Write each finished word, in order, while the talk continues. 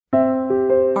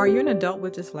Are you an adult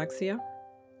with dyslexia?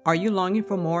 Are you longing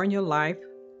for more in your life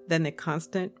than the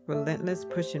constant, relentless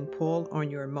push and pull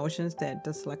on your emotions that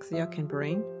dyslexia can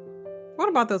bring? What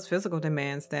about those physical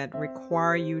demands that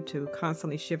require you to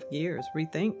constantly shift gears,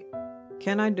 rethink?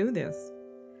 Can I do this?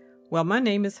 Well, my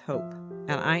name is Hope,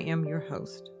 and I am your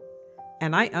host.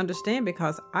 And I understand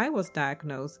because I was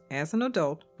diagnosed as an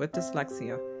adult with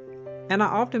dyslexia, and I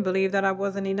often believed that I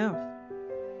wasn't enough.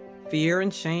 Fear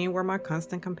and shame were my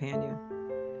constant companion.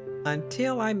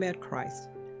 Until I met Christ,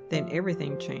 then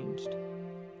everything changed.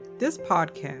 This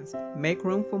podcast, Make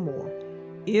Room for More,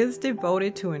 is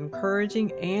devoted to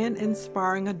encouraging and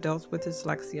inspiring adults with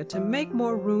dyslexia to make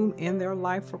more room in their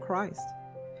life for Christ.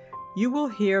 You will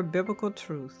hear biblical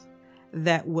truth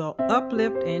that will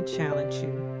uplift and challenge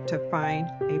you to find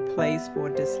a place for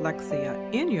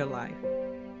dyslexia in your life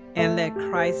and let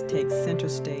Christ take center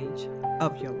stage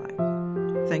of your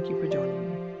life. Thank you for joining me.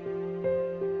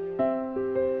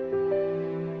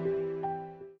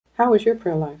 How is your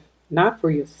prayer life? Not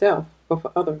for yourself, but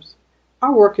for others.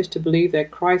 Our work is to believe that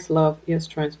Christ's love is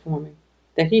transforming,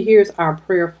 that He hears our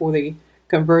prayer for the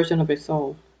conversion of a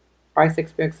soul. Christ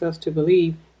expects us to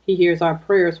believe He hears our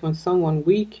prayers when someone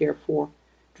we care for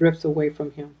drifts away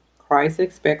from Him. Christ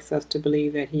expects us to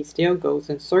believe that He still goes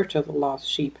in search of the lost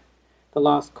sheep, the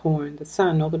lost coin, the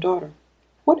son or the daughter.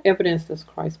 What evidence does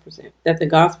Christ present? That the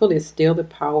gospel is still the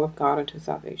power of God unto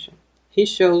salvation. He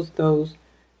shows those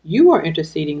you are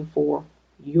interceding for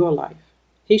your life.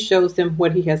 He shows them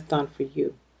what He has done for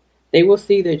you. They will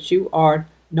see that you are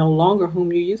no longer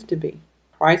whom you used to be.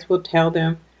 Christ will tell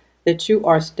them that you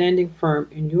are standing firm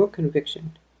in your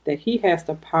conviction, that He has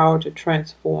the power to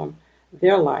transform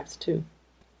their lives too.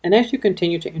 And as you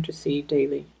continue to intercede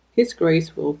daily, His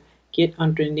grace will get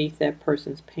underneath that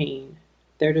person's pain,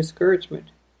 their discouragement,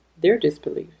 their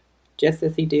disbelief, just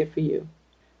as He did for you.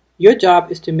 Your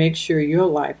job is to make sure your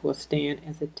life will stand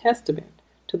as a testament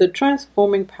to the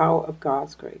transforming power of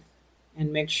God's grace,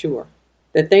 and make sure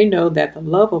that they know that the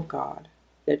love of God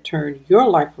that turned your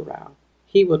life around,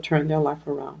 He will turn their life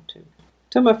around too.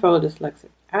 To my fellow dyslexic,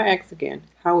 I ask again,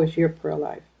 how is your prayer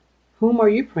life? Whom are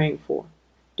you praying for?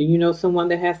 Do you know someone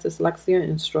that has dyslexia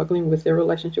and struggling with their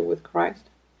relationship with Christ?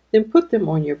 Then put them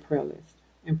on your prayer list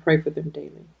and pray for them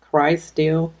daily. Christ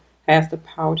still has the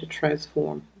power to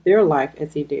transform their life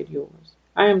as He did yours.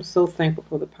 I am so thankful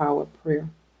for the power of prayer.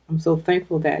 I'm so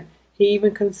thankful that He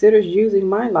even considers using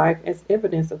my life as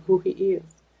evidence of who He is.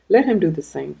 Let Him do the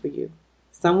same for you.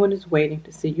 Someone is waiting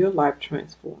to see your life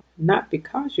transformed, not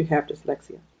because you have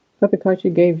dyslexia, but because you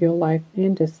gave your life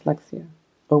and dyslexia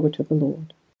over to the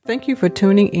Lord. Thank you for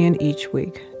tuning in each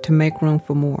week to Make Room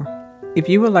for More. If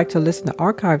you would like to listen to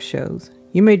archive shows,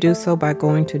 you may do so by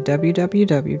going to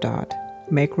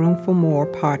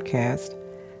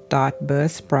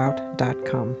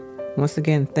www.makeroomformorepodcast.buzzsprout.com. Once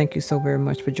again, thank you so very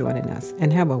much for joining us,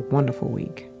 and have a wonderful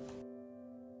week.